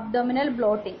അബ്ഡോമിനൽ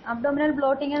ബ്ലോട്ടിംഗ്. അബ്ഡോമിനൽ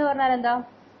ബ്ലോട്ടിംഗ് എന്ന് പറഞ്ഞാൽ എന്താ,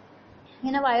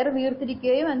 ഇങ്ങനെ വയറ്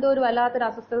വീർത്തിരിക്കുകയും എന്തോ ഒരു വല്ലാത്തൊരു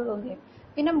അസ്വസ്ഥത തോന്നുകയും.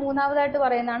 പിന്നെ മൂന്നാമതായിട്ട്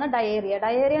പറയുന്നതാണ് ഡയേറിയ.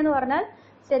 ഡയേറിയ എന്ന് പറഞ്ഞാൽ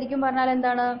ശരിക്കും പറഞ്ഞാൽ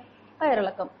എന്താണ്,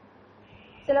 വയറിളക്കം.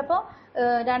 ചിലപ്പോൾ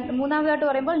മൂന്നാമതായിട്ട്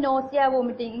പറയുമ്പോൾ നോസിയ,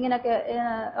 വോമിറ്റിംഗ്, ഇങ്ങനെയൊക്കെ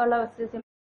ഉള്ള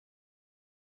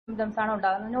സിംറ്റംസ് ആണ്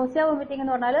ഉണ്ടാകുന്നത്. നോസിയ വോമിറ്റിംഗ്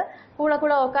എന്ന് പറഞ്ഞാൽ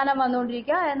കൂടെ ഓക്കാനം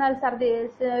വന്നുകൊണ്ടിരിക്കുക, എന്നാൽ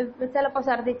ചിലപ്പോൾ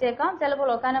ഛർദ്ദിച്ചേക്കാം, ചിലപ്പോൾ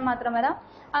ഓക്കാനം മാത്രം വരാം.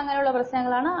 അങ്ങനെയുള്ള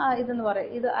പ്രശ്നങ്ങളാണ് ഇതെന്ന്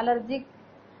പറയും. ഇത്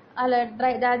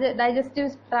ഡൈജസ്റ്റീവ്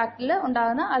ട്രാക്റ്റിൽ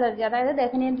ഉണ്ടാകുന്ന അലർജി, അതായത്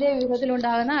ദഹനേന്ദ്രിയ വ്യൂഹത്തിൽ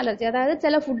ഉണ്ടാകുന്ന അലർജി, അതായത്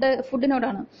ചില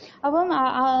ഫുഡിനോടാണ്. അപ്പം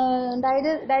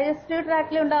ഡൈജസ്റ്റീവ്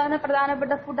ട്രാക്റ്റിൽ ഉണ്ടാകുന്ന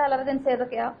പ്രധാനപ്പെട്ട ഫുഡ് അലർജൻസ്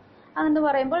ഏതൊക്കെയാ എന്ന്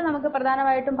പറയുമ്പോൾ നമുക്ക്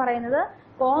പ്രധാനമായിട്ടും പറയുന്നത്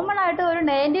കോമൺ ആയിട്ട് ഒരു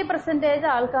 90%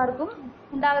 ആൾക്കാർക്കും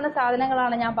ഉണ്ടാകുന്ന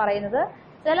സാധനങ്ങളാണ് ഞാൻ പറയുന്നത്.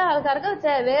 ചില ആൾക്കാർക്ക്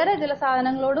വേറെ ചില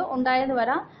സാധനങ്ങളോട് ഉണ്ടായെന്ന്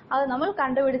വരാം. അത് നമ്മൾ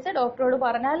കണ്ടുപിടിച്ച് ഡോക്ടറോട്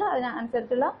പറഞ്ഞാൽ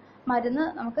അതിനനുസരിച്ചുള്ള മരുന്ന്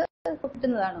നമുക്ക്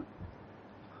കിട്ടുന്നതാണ്.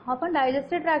 അപ്പം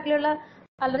ഡൈജസ്റ്റീവ് ട്രാക്റ്റിലുള്ള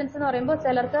അലർജൻസ് എന്ന് പറയുമ്പോൾ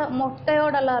ചിലർക്ക്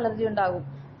മുട്ടയോടുള്ള അലർജി ഉണ്ടാകും,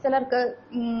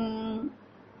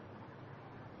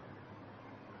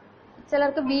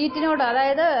 ചിലർക്ക് വീറ്റിനോട്,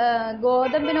 അതായത്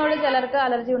ഗോതമ്പിനോട് ചിലർക്ക്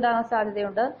അലർജി ഉണ്ടാകാൻ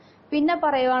സാധ്യതയുണ്ട്. പിന്നെ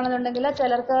പറയുകയാണെന്നുണ്ടെങ്കിൽ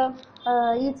ചിലർക്ക്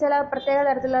ഈ ചില പ്രത്യേക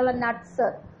തരത്തിലുള്ള നട്ട്സ്,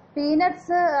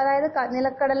 പീനട്സ്, അതായത്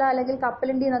നിലക്കടല അല്ലെങ്കിൽ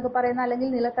കപ്പലണ്ടി എന്നൊക്കെ പറയുന്ന, അല്ലെങ്കിൽ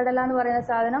നിലക്കടല എന്ന് പറയുന്ന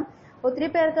സാധനം ഒത്തിരി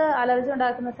പേർക്ക് അലർജി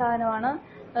ഉണ്ടാക്കുന്ന സാധനമാണ്.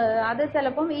 അത്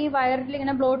ചിലപ്പം ഈ വയറിൽ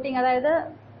ഇങ്ങനെ ബ്ലോട്ടിങ്, അതായത്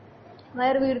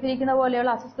വയർ വീർത്തിരിക്കുന്ന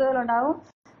പോലെയുള്ള അസ്വസ്ഥതകൾ ഉണ്ടാകും.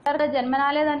 ചിലർക്ക്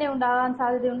ജന്മനാലേ തന്നെ ഉണ്ടാകാൻ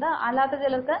സാധ്യതയുണ്ട്. അല്ലാത്ത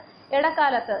ചിലർക്ക്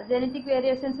ഇടക്കാലത്ത് ജനറ്റിക്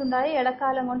വേരിയേഷൻസ് ഉണ്ടായി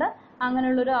ഇടക്കാലം കൊണ്ട്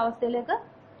അങ്ങനെയുള്ളൊരു അവസ്ഥയിലേക്ക്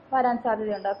വരാൻ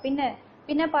സാധ്യതയുണ്ട്.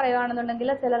 പിന്നെ പറയുകയാണെന്നുണ്ടെങ്കിൽ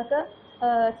ചിലർക്ക്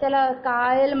ചില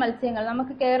കായൽ മത്സ്യങ്ങൾ,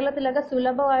 നമുക്ക് കേരളത്തിലൊക്കെ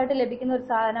സുലഭമായിട്ട് ലഭിക്കുന്ന ഒരു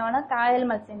സാധനമാണ് കായൽ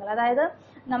മത്സ്യങ്ങൾ. അതായത്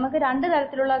നമുക്ക് 2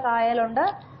 തരത്തിലുള്ള കായലുണ്ട്,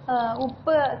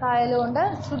 ഉപ്പ് കായലുമുണ്ട്,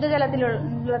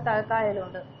 ശുദ്ധജലത്തിലുള്ള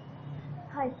കായലുമുണ്ട്.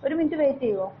 ഒരു മിനിറ്റ് വെയിറ്റ്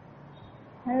ചെയ്യുമോ?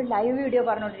 ഞാനൊരു ലൈവ് വീഡിയോ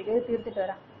പറഞ്ഞുകൊണ്ടിരിക്കും, ഇത് തീർത്തിട്ട്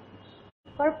വരാം.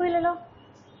 കുഴപ്പമില്ലല്ലോ.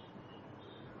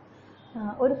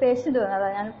 ഒരു പേഷ്യന്റ് വന്നതാ,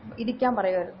 ഞാൻ ഇരിക്കാൻ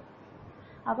പറയുമായിരുന്നു.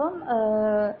 അപ്പം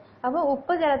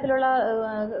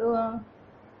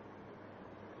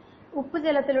ഉപ്പ്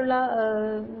ജലത്തിലുള്ള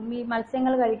ഈ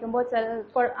മത്സ്യങ്ങൾ കഴിക്കുമ്പോൾ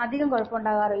അധികം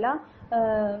കുഴപ്പമുണ്ടാകാറില്ല.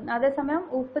 അതേസമയം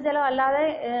ഉപ്പ് ജലം അല്ലാതെ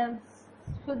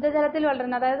ശുദ്ധജലത്തിൽ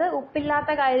വളരുന്ന, അതായത്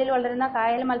ഉപ്പില്ലാത്ത കായലിൽ വളരുന്ന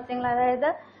കായൽ മത്സ്യങ്ങൾ, അതായത്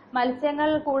മത്സ്യങ്ങൾ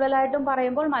കൂടുതലായിട്ടും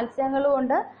പറയുമ്പോൾ മത്സ്യങ്ങളും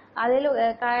ഉണ്ട്. അതിൽ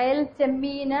കായൽ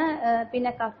ചെമ്മീന്,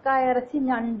 പിന്നെ കക്ക, ഇറച്ചി,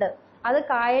 ഞണ്ട്, അത്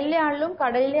കായലിലെ ആണെങ്കിലും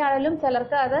കടലിലെ ആണെങ്കിലും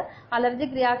ചിലർക്ക് അത്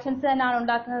അലർജിക് റിയാക്ഷൻസ് തന്നെയാണ്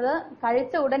ഉണ്ടാക്കുന്നത്.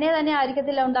 കഴിച്ച ഉടനെ തന്നെ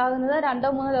ആയിരിക്കത്തില്ല ഉണ്ടാകുന്നത്,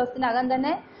 2-3 ദിവസത്തിനകം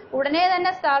തന്നെ, ഉടനെ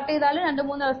തന്നെ സ്റ്റാർട്ട് ചെയ്താലും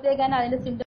 2-3 ദിവസത്തേക്ക് തന്നെ അതിന്റെ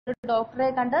സിംറ്റംസ് ഡോക്ടറെ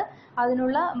കണ്ട്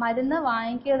അതിനുള്ള മരുന്ന്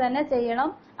വാങ്ങിക്കുക തന്നെ ചെയ്യണം.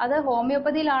 അത്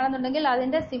ഹോമിയോപ്പതിയിലാണെന്നുണ്ടെങ്കിൽ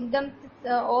അതിന്റെ സിംറ്റംസ്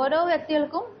ഓരോ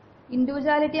വ്യക്തികൾക്കും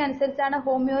ഇൻഡിവിജ്വാലിറ്റി അനുസരിച്ചാണ്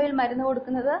ഹോമിയോയിൽ മരുന്ന്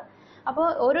കൊടുക്കുന്നത്. അപ്പോൾ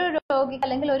ഒരു രോഗിക്ക്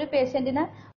അല്ലെങ്കിൽ ഒരു പേഷ്യന്റിന്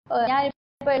ഞാൻ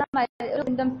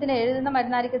സിംറ്റംസിന് എഴുതുന്ന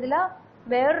മരുന്നായിരിക്കത്തില്ല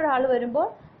വേറൊരാൾ വരുമ്പോൾ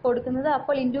കൊടുക്കുന്നത്.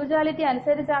 അപ്പോൾ ഇൻഡിവിജ്വാലിറ്റി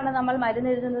അനുസരിച്ചാണ് നമ്മൾ മരുന്ന്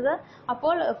എഴുതുന്നത്.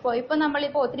 അപ്പോൾ ഇപ്പൊ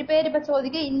നമ്മളിപ്പോ ഒത്തിരി പേര് ഇപ്പൊ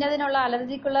ചോദിക്കുക ഇന്നതിനുള്ള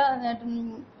അലർജിക്കുള്ള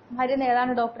മരുന്ന്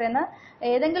ഏതാണ് ഡോക്ടറെ എന്ന്.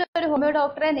 ഏതെങ്കിലും ഒരു ഹോമിയോ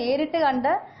ഡോക്ടറെ നേരിട്ട്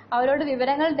കണ്ട് അവരോട്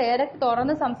വിവരങ്ങൾ ഡയറക്റ്റ്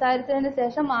തുറന്ന് സംസാരിച്ചതിന്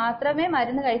ശേഷം മാത്രമേ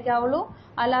മരുന്ന് കഴിക്കാവുള്ളൂ.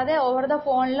 അല്ലാതെ ഓവർ ദ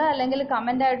ഫോണിൽ അല്ലെങ്കിൽ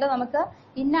കമന്റ് ആയിട്ട് നമുക്ക്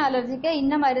ഇന്ന അലർജിക്ക്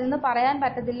ഇന്ന മരുന്ന് പറയാൻ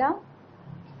പറ്റത്തില്ല,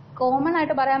 കോമൺ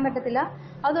ആയിട്ട് പറയാൻ പറ്റത്തില്ല.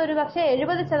 അതൊരു പക്ഷേ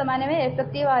 70%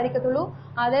 എഫക്റ്റീവ് ആയിരിക്കത്തുള്ളൂ.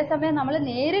 അതേസമയം നമ്മൾ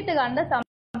നേരിട്ട് കണ്ട്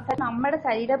നമ്മുടെ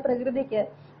ശരീരപ്രകൃതിക്ക്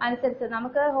അനുസരിച്ച്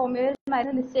നമുക്ക് ഹോമിയോയിൽ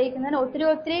മരുന്ന് നിശ്ചയിക്കുന്നതിന്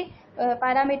ഒത്തിരി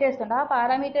പാരാമീറ്റേഴ്സ് ഉണ്ട്. ആ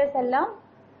പാരാമീറ്റേഴ്സ് എല്ലാം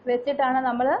വെച്ചിട്ടാണ്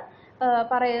നമ്മൾ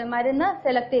മരുന്ന്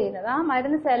സെലക്ട് ചെയ്യുന്നത്. ആ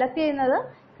മരുന്ന് സെലക്ട് ചെയ്യുന്നത്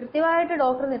കൃത്യമായിട്ട്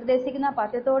ഡോക്ടർ നിർദ്ദേശിക്കുന്ന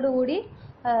പഥ്യത്തോടുകൂടി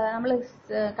നമ്മൾ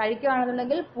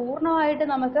കഴിക്കുകയാണെന്നുണ്ടെങ്കിൽ പൂർണ്ണമായിട്ട്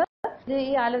നമുക്ക്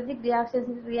ഈ അലർജിക്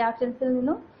റിയാക്ഷൻസിൽ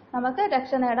നിന്നും നമുക്ക്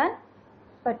രക്ഷ നേടാൻ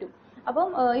പറ്റും. അപ്പം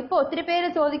ഇപ്പൊ ഒത്തിരി പേര്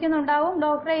ചോദിക്കുന്നുണ്ടാവും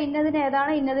ഡോക്ടറെ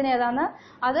ഇന്നതിനേതാന്ന്.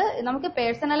 അത് നമുക്ക്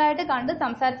പേഴ്സണലായിട്ട് കണ്ട്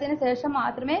സംസാരിച്ചതിന് ശേഷം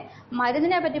മാത്രമേ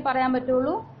മരുന്നിനെ പറ്റി പറയാൻ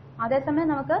പറ്റുള്ളൂ. അതേസമയം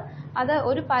നമുക്ക് അത്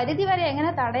ഒരു പരിധി വരെ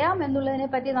എങ്ങനെ തടയാം എന്നുള്ളതിനെ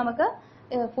പറ്റി നമുക്ക്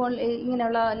ഫോൺ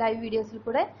ഇങ്ങനെയുള്ള ലൈവ് വീഡിയോസിൽ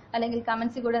കൂടെ അല്ലെങ്കിൽ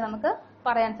കമന്റ്സിൽ കൂടെ നമുക്ക്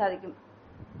പറയാൻ സാധിക്കും.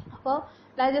 അപ്പോൾ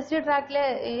ഡൈജസ്റ്റീവ് ട്രാക്റ്റിലെ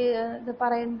ഇത്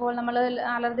പറയുമ്പോൾ നമ്മൾ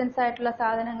അലർജൻസ് ആയിട്ടുള്ള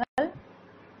സാധനങ്ങൾ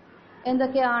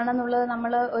എന്തൊക്കെയാണെന്നുള്ളത്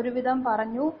നമ്മൾ ഒരുവിധം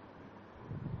പറഞ്ഞു.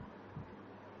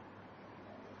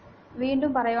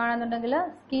 വീണ്ടും പറയുകയാണെന്നുണ്ടെങ്കിൽ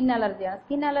സ്കിൻ അലർജിയാണ്.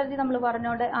 സ്കിൻ അലർജി നമ്മൾ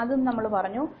പറഞ്ഞോണ്ട് അതും നമ്മൾ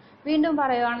പറഞ്ഞു. വീണ്ടും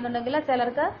പറയുകയാണെന്നുണ്ടെങ്കിൽ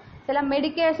ചിലർക്ക് ചില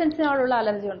മെഡിക്കേഷൻസിനോടുള്ള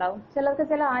അലർജി ഉണ്ടാവും. ചിലർക്ക്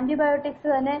ചില ആന്റിബയോട്ടിക്സ്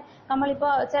തന്നെ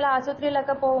നമ്മളിപ്പോൾ ചില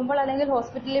ആശുപത്രിയിലൊക്കെ പോകുമ്പോൾ അല്ലെങ്കിൽ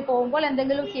ഹോസ്പിറ്റലിൽ പോകുമ്പോൾ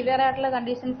എന്തെങ്കിലും സിവിയർ ആയിട്ടുള്ള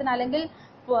കണ്ടീഷൻസിന് അല്ലെങ്കിൽ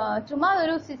ചുമ്മാ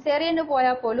ഒരു സിസേറിയന്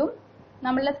പോയാൽ പോലും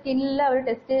നമ്മളുടെ സ്കിന്നിൽ അവർ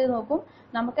ടെസ്റ്റ് ചെയ്ത് നോക്കും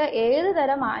നമുക്ക് ഏത്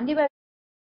തരം ആന്റിബയോട്ടിക്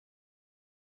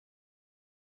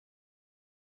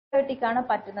ആണ്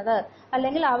പറ്റുന്നത്,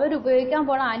 അല്ലെങ്കിൽ അവർ ഉപയോഗിക്കാൻ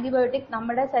പോണ ആന്റിബയോട്ടിക്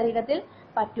നമ്മുടെ ശരീരത്തിൽ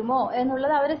പറ്റുമോ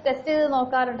എന്നുള്ളത് അവർ ടെസ്റ്റ് ചെയ്ത്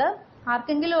നോക്കാറുണ്ട്.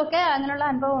 ആർക്കെങ്കിലും ഒക്കെ അങ്ങനെയുള്ള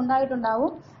അനുഭവം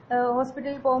ഉണ്ടായിട്ടുണ്ടാവും.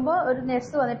 ഹോസ്പിറ്റലിൽ പോകുമ്പോൾ ഒരു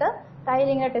നഴ്സ് വന്നിട്ട് കയ്യിൽ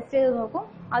ഇങ്ങനെ ടെസ്റ്റ് ചെയ്ത് നോക്കും.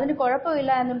 അതിന്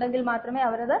കുഴപ്പമില്ല എന്നുണ്ടെങ്കിൽ മാത്രമേ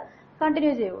അവരത്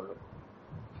കണ്ടിന്യൂ ചെയ്യുള്ളൂ.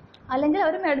 അല്ലെങ്കിൽ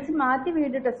അവർ മെഡിസിൻ മാറ്റി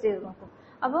വീണ്ടും ടെസ്റ്റ് ചെയ്ത് നോക്കും.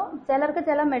 അപ്പോൾ ചിലർക്ക്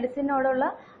ചില മെഡിസിനോടുള്ള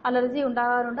അലർജി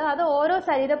ഉണ്ടാകാറുണ്ട്. അത് ഓരോ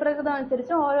ശരീരപ്രകൃതം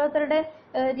അനുസരിച്ചും ഓരോരുത്തരുടെ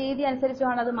രീതി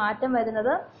അനുസരിച്ചുമാണ് അത് മാറ്റം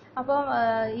വരുന്നത്. അപ്പം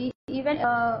ഈവൻ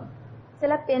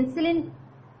ചില പെൻസിലിൻ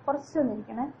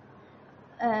കുറച്ചൊന്നിരിക്കണേ.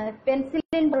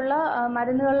 പെൻസിലിൻ പോലുള്ള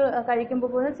മരുന്നുകൾ കഴിക്കുമ്പോൾ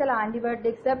പോലും ചില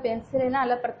ആന്റിബയോട്ടിക്സ്, പെൻസിലിൻ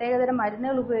അല്ല പ്രത്യേകതരം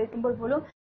മരുന്നുകൾ ഉപയോഗിക്കുമ്പോൾ പോലും,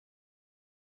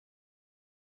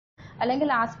 അല്ലെങ്കിൽ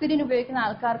ആസ്പിരിൻ ഉപയോഗിക്കുന്ന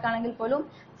ആൾക്കാർക്കാണെങ്കിൽ പോലും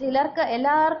ചിലർക്ക്,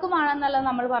 എല്ലാവർക്കും ആണെന്നല്ല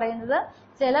നമ്മൾ പറയുന്നത്,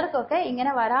 ചിലർക്കൊക്കെ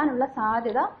ഇങ്ങനെ വരാനുള്ള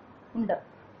സാധ്യത ഉണ്ട്.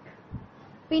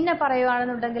 പിന്നെ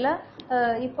പറയുകയാണെന്നുണ്ടെങ്കിൽ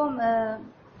ഇപ്പം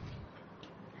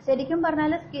ശരിക്കും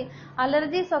പറഞ്ഞാൽ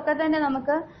അലർജീസ് ഒക്കെ തന്നെ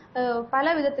നമുക്ക് പല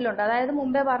വിധത്തിലുണ്ട്. അതായത്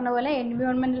മുമ്പേ പറഞ്ഞ പോലെ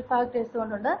എൻവയോൺമെന്റൽ ഫാക്ടേഴ്സ്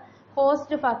കൊണ്ടുണ്ട്,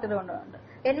 ഹോസ്റ്റ് ഫാക്ടർ കൊണ്ടുണ്ട്.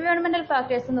 എൻവയോൺമെന്റൽ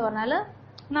ഫാക്ടേഴ്സ് എന്ന് പറഞ്ഞാൽ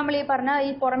നമ്മൾ ഈ പറഞ്ഞ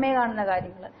ഈ പുറമേ കാണുന്ന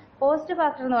കാര്യങ്ങൾ. ഹോസ്റ്റ്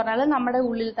ഫാക്ടർ എന്ന് പറഞ്ഞാൽ നമ്മുടെ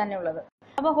ഉള്ളിൽ തന്നെ ഉള്ളത്.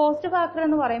 അപ്പോൾ ഹോസ്റ്റ് ഫാക്ടർ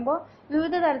എന്ന് പറയുമ്പോൾ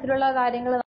വിവിധ തരത്തിലുള്ള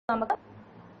കാര്യങ്ങൾ നമുക്ക്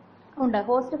ഉണ്ട്.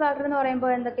 ഹോസ്റ്റ് ഫാക്ടർ എന്ന്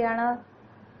പറയുമ്പോൾ എന്തൊക്കെയാണ്?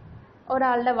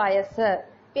 ഒരാളുടെ വയസ്സ്,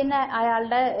 പിന്നെ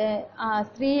അയാളുടെ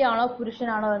സ്ത്രീയാണോ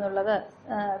പുരുഷനാണോ എന്നുള്ളത്,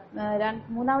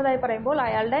 മൂന്നാമതായി പറയുമ്പോൾ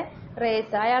അയാളുടെ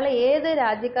റേസ്, അയാൾ ഏത്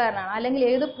രാജ്യക്കാരനാണ് അല്ലെങ്കിൽ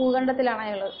ഏത് ഭൂഖണ്ഡത്തിലാണ്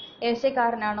അയാൾ,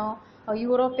 ഏഷ്യക്കാരനാണോ,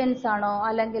 യൂറോപ്യൻസ് ആണോ,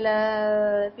 അല്ലെങ്കിൽ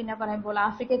പിന്നെ പറയുമ്പോൾ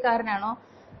ആഫ്രിക്കക്കാരനാണോ,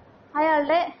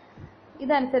 അയാളുടെ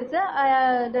ഇതനുസരിച്ച്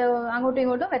അങ്ങോട്ടും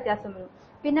ഇങ്ങോട്ടും വ്യത്യാസം വരും.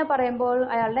 പിന്നെ പറയുമ്പോൾ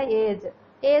അയാളുടെ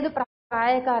ഏത്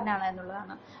പ്രായക്കാരനാണ്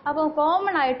എന്നുള്ളതാണ്. അപ്പോൾ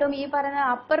കോമൺ ആയിട്ടും ഈ പറയുന്ന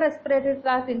അപ്പർ റെസ്പിറേറ്ററി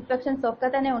ട്രാക്ട് ഇൻഫെക്ഷൻസ് ഒക്കെ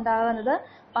തന്നെ ഉണ്ടാകുന്നത്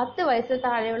 10 വയസ്സിൽ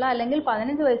താഴെയുള്ള അല്ലെങ്കിൽ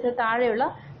 15 വയസ്സിൽ താഴെയുള്ള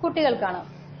കുട്ടികൾക്കാണ്.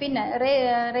 പിന്നെ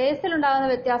റേസിൽ ഉണ്ടാകുന്ന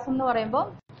വ്യത്യാസം എന്ന് പറയുമ്പോൾ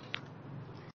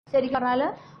ശരിക്കും പറഞ്ഞാൽ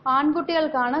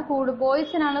ആൺകുട്ടികൾക്കാണ്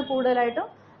ബോയ്സിനാണ് കൂടുതലായിട്ടും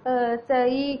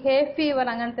ഈ ഹേ ഫീവർ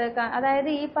അങ്ങനത്തെ, അതായത്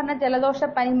ഈ പറഞ്ഞ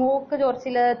ജലദോഷപ്പനി, മൂക്ക്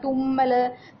ചൊറിച്ചില്, തുമ്മല്,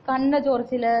 കണ്ണ്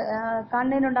ചൊറിച്ചില്,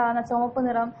 കണ്ണിനുണ്ടാകുന്ന ചുവപ്പ്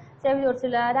നിറം, ചെവി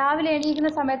ചൊറിച്ചില്, രാവിലെ എണീക്കുന്ന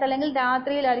സമയത്ത് അല്ലെങ്കിൽ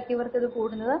രാത്രിയിലായിരിക്കും ഇവർക്ക് ഇത്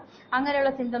കൂടുന്നത്.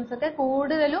 അങ്ങനെയുള്ള സിംറ്റംസ് ഒക്കെ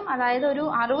കൂടുതലും, അതായത് ഒരു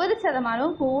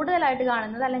 60% കൂടുതലായിട്ട്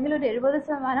കാണുന്നത്, അല്ലെങ്കിൽ ഒരു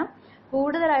 70%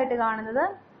 കൂടുതലായിട്ട് കാണുന്നത്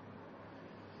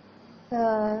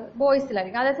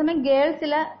ബോയ്സിലായിരിക്കും. അതേസമയം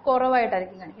ഗേൾസിൽ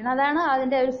കുറവായിട്ടായിരിക്കും കാണിക്കുന്നത്. അതാണ്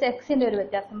അതിന്റെ ഒരു സെക്സിന്റെ ഒരു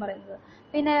വ്യത്യാസം പറയുന്നത്.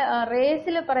 പിന്നെ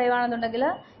റേസിൽ പറയുകയാണെന്നുണ്ടെങ്കിൽ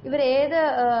ഇവർ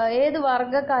ഏത്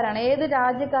വർഗ്ഗക്കാരാണ്, ഏത്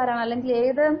രാജ്യക്കാരാണ്, അല്ലെങ്കിൽ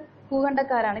ഏത്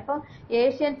ഭൂഖണ്ഡക്കാരാണ്. ഇപ്പം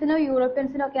ഏഷ്യൻസിനോ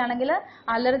യൂറോപ്യൻസിനോ ഒക്കെ ആണെങ്കിൽ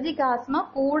അലർജിക് ആസ്മ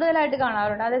കൂടുതലായിട്ട്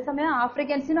കാണാറുണ്ട്. അതേസമയം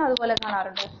ആഫ്രിക്കൻസിനും അതുപോലെ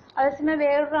കാണാറുണ്ട്. അതേസമയം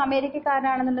വേറൊരു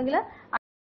അമേരിക്കക്കാരനാണെന്നുണ്ടെങ്കിൽ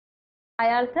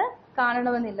അയാൾക്ക്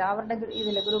കാണണമെന്നില്ല അവരുടെ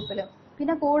ഗ്രൂപ്പിൽ.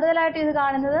 പിന്നെ കൂടുതലായിട്ട് ഇത്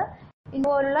കാണുന്നത്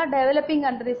ഇതുപോലുള്ള ഡെവലപ്പിംഗ്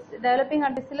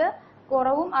കൺട്രീസിൽ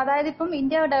കുറവും. അതായത് ഇപ്പം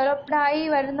ഇന്ത്യ ഡെവലപ്ഡ് ആയി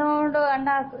വരുന്നതുകൊണ്ട്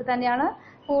തന്നെയാണ്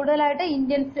കൂടുതലായിട്ട്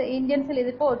ഇന്ത്യൻസിൽ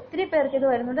ഇതിപ്പോൾ ഒത്തിരി പേർക്ക് ഇത്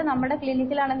വരുന്നുണ്ട്. നമ്മുടെ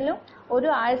ക്ലിനിക്കിലാണെങ്കിലും ഒരു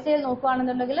ആഴ്ചയിൽ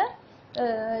നോക്കുകയാണെന്നുണ്ടെങ്കിൽ,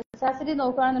 ശരാശരി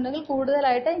നോക്കുകയാണെന്നുണ്ടെങ്കിൽ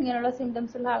കൂടുതലായിട്ട് ഇങ്ങനെയുള്ള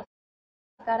സിംറ്റംസ് ഉള്ള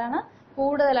ആൾക്കാരാണ്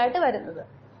കൂടുതലായിട്ട് വരുന്നത്.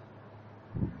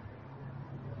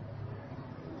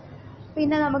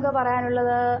 പിന്നെ നമുക്ക്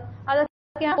പറയാനുള്ളത്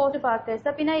അതൊക്കെയാണ് ഹോസ്റ്റ് ഫാക്ടേഴ്സ്.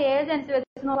 പിന്നെ ഏജ്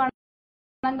അനുസരിച്ച് നോക്കുകയാണെങ്കിൽ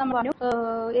നമ്മൾ പറഞ്ഞു,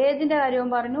 ഏജിന്റെ കാര്യവും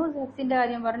പറഞ്ഞു, സെക്സിന്റെ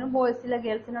കാര്യം പറഞ്ഞു, ബോയ്സിലെ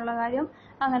ഗേൾസിനുള്ള കാര്യം,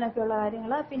 അങ്ങനെയൊക്കെയുള്ള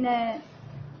കാര്യങ്ങൾ.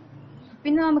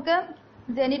 പിന്നെ നമുക്ക്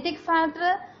ജെനറ്റിക് ഫാക്ടർ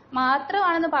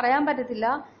മാത്രമാണെന്ന് പറയാൻ പറ്റത്തില്ല.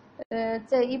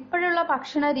 ഇപ്പോഴുള്ള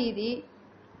ഭക്ഷണ രീതി,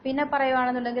 പിന്നെ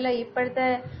പറയുകയാണെന്നുണ്ടെങ്കിൽ ഇപ്പോഴത്തെ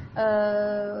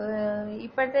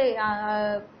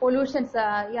പൊല്യൂഷൻസ്,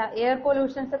 എയർ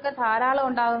പൊല്യൂഷൻസ് ഒക്കെ ധാരാളം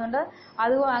ഉണ്ടാകുന്നുണ്ട്.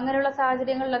 അങ്ങനെയുള്ള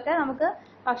സാഹചര്യങ്ങളിലൊക്കെ നമുക്ക്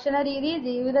ഭക്ഷണ രീതി,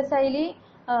 ജീവിതശൈലി,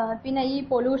 പിന്നെ ഈ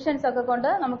പൊല്യൂഷൻസ് ഒക്കെ കൊണ്ട്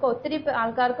നമുക്ക് ഒത്തിരി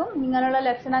ആൾക്കാർക്കും ഇങ്ങനെയുള്ള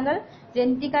ലക്ഷണങ്ങൾ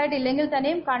ജനറ്റിക് ആയിട്ട് ഇല്ലെങ്കിൽ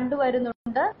തന്നെയും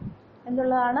കണ്ടുവരുന്നുണ്ട്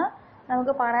എന്നുള്ളതാണ്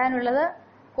നമുക്ക് പറയാനുള്ളത്.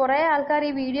 കുറെ ആൾക്കാർ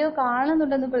ഈ വീഡിയോ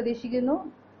കാണുന്നുണ്ടെന്ന് പ്രതീക്ഷിക്കുന്നു.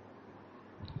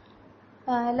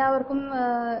 എല്ലാവർക്കും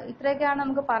ഇത്രയൊക്കെയാണ്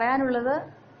നമുക്ക് പറയാനുള്ളത്.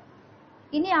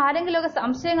 ഇനി ആരെങ്കിലുമൊക്കെ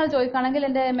സംശയങ്ങൾ ചോദിക്കുകയാണെങ്കിൽ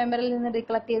എൻ്റെ മെമ്മറിയിൽ നിന്ന്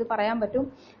റിക്കളക്ട് ചെയ്ത് പറയാൻ പറ്റും.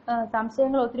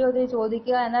 സംശയങ്ങൾ ഒത്തിരി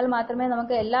ചോദിക്കുക, എന്നാൽ മാത്രമേ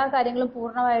നമുക്ക് എല്ലാ കാര്യങ്ങളും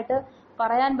പൂർണ്ണമായിട്ട്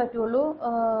പറയാൻ പറ്റുള്ളൂ.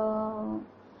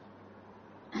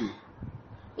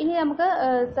 ഇനി നമുക്ക്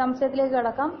സംശയത്തിലേക്ക്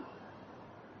കടക്കാം.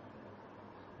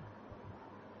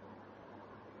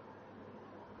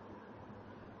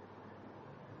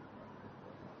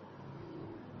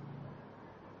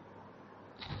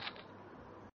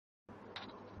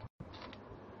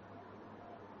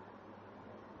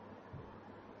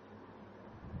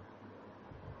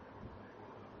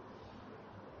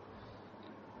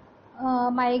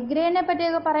 മൈഗ്രെയിനെ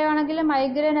പറ്റിയൊക്കെ പറയുവാണെങ്കിൽ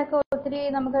മൈഗ്രെയിനൊക്കെ ഒത്തിരി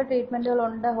നമുക്ക്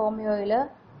ട്രീറ്റ്മെന്റുകളുണ്ട് ഹോമിയോയിൽ.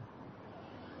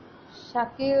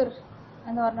 ഷക്കീർ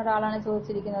എന്ന് പറഞ്ഞ ഒരാളാണ്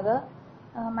ചോദിച്ചിരിക്കുന്നത്.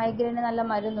 മൈഗ്രെയിന് നല്ല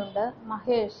മരുന്നുണ്ട്.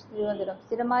 മഹേഷ് തിരുവനന്തപുരം,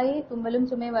 സ്ഥിരമായി തുമ്മലും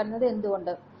ചുമയും വരുന്നത്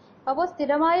എന്തുകൊണ്ട്? അപ്പോൾ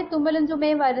സ്ഥിരമായി തുമ്മലും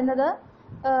ചുമയും വരുന്നത്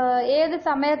ഏത്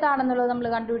സമയത്താണെന്നുള്ളത് നമ്മൾ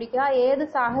കണ്ടുപിടിക്കുക, ഏത്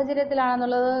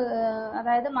സാഹചര്യത്തിലാണെന്നുള്ളത്.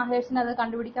 അതായത് മഹേഷിന് അത്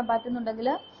കണ്ടുപിടിക്കാൻ പറ്റുന്നുണ്ടെങ്കിൽ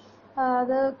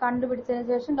അത് കണ്ടുപിടിച്ചതിന്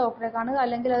ശേഷം ഡോക്ടറെ കാണുക,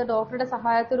 അല്ലെങ്കിൽ അത് ഡോക്ടറുടെ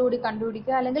സഹായത്തോടു കൂടി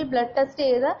കണ്ടുപിടിക്കുക, അല്ലെങ്കിൽ ബ്ലഡ് ടെസ്റ്റ്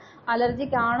ചെയ്ത്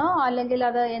അലർജിക് ആണോ അല്ലെങ്കിൽ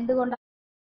അത് എന്തുകൊണ്ടാണ്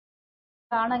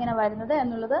എന്തുകൊണ്ടാണ് അങ്ങനെ വരുന്നത്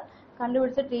എന്നുള്ളത്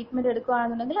കണ്ടുപിടിച്ച് ട്രീറ്റ്മെന്റ്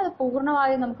എടുക്കുകയാണെന്നുണ്ടെങ്കിൽ അത്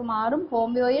പൂർണ്ണമായും നമുക്ക് മാറും.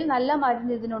 ഹോമിയോയിൽ നല്ല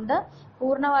മരുന്ന് ഇതിനുണ്ട്.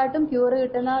 പൂർണ്ണമായിട്ടും ക്യൂർ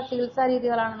കിട്ടുന്ന ചികിത്സാ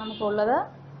രീതികളാണ് നമുക്കുള്ളത്.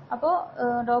 അപ്പോൾ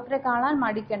ഡോക്ടറെ കാണാൻ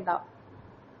മടിക്കണ്ട.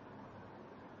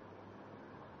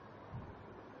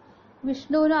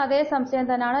 വിഷ്ണുവിനും അതേ സംശയം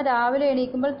തന്നെയാണ്. രാവിലെ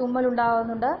എണീക്കുമ്പോൾ തുമ്മൽ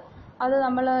ഉണ്ടാകുന്നുണ്ട്. അത്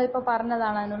നമ്മൾ ഇപ്പോൾ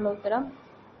പറഞ്ഞതാണ് അതിനുള്ള ഉത്തരം.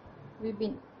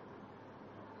 വിപിൻ.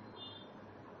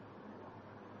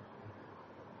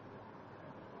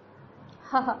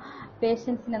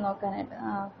 പേഷ്യൻസിനെ നോക്കാനായിട്ട്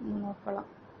നോക്കണം.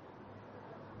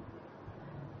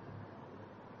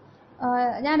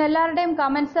 ഞാൻ എല്ലാവരുടെയും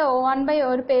കമന്റ്സ്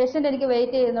ഒരു പേഷ്യന്റ് എനിക്ക്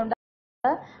വെയിറ്റ് ചെയ്യുന്നുണ്ട്.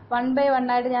 1 by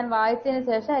 1 ആയിട്ട് ഞാൻ വായിച്ചതിന്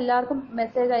ശേഷം എല്ലാവർക്കും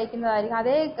മെസ്സേജ് അയക്കുന്നതായിരിക്കും.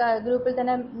 അതേ ഗ്രൂപ്പിൽ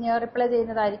തന്നെ റിപ്ലൈ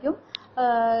ചെയ്യുന്നതായിരിക്കും.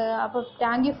 അപ്പോൾ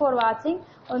thank you for watching.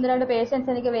 1-2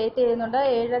 patients എനിക്ക് വെയിറ്റ് ചെയ്യുന്നുണ്ട്.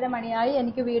 7:30 മണിയായി,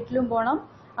 എനിക്ക് വീട്ടിലും പോകണം.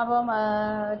 അപ്പം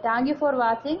താങ്ക് യു ഫോർ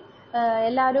വാച്ചിങ്.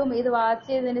 എല്ലാവരും ഇത് വാച്ച്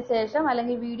ചെയ്തതിന് ശേഷം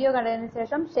അല്ലെങ്കിൽ വീഡിയോ കണ്ടതിന്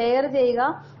ശേഷം ഷെയർ ചെയ്യുക.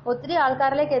 ഒത്തിരി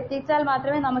ആൾക്കാരിലേക്ക് എത്തിച്ചാൽ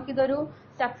മാത്രമേ നമുക്കിതൊരു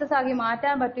സക്സസ് ആക്കി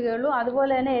മാറ്റാൻ പറ്റുകയുള്ളൂ.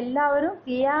 അതുപോലെ തന്നെ എല്ലാവരും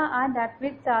Kia and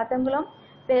Advik Chathankulam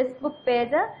Facebook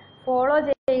page follow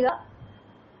ചെയ്യുക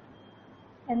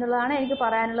എന്നുള്ളതാണ് എനിക്ക്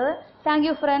പറയാനുള്ളത്. Thank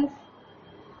you friends.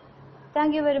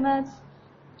 Thank you very much.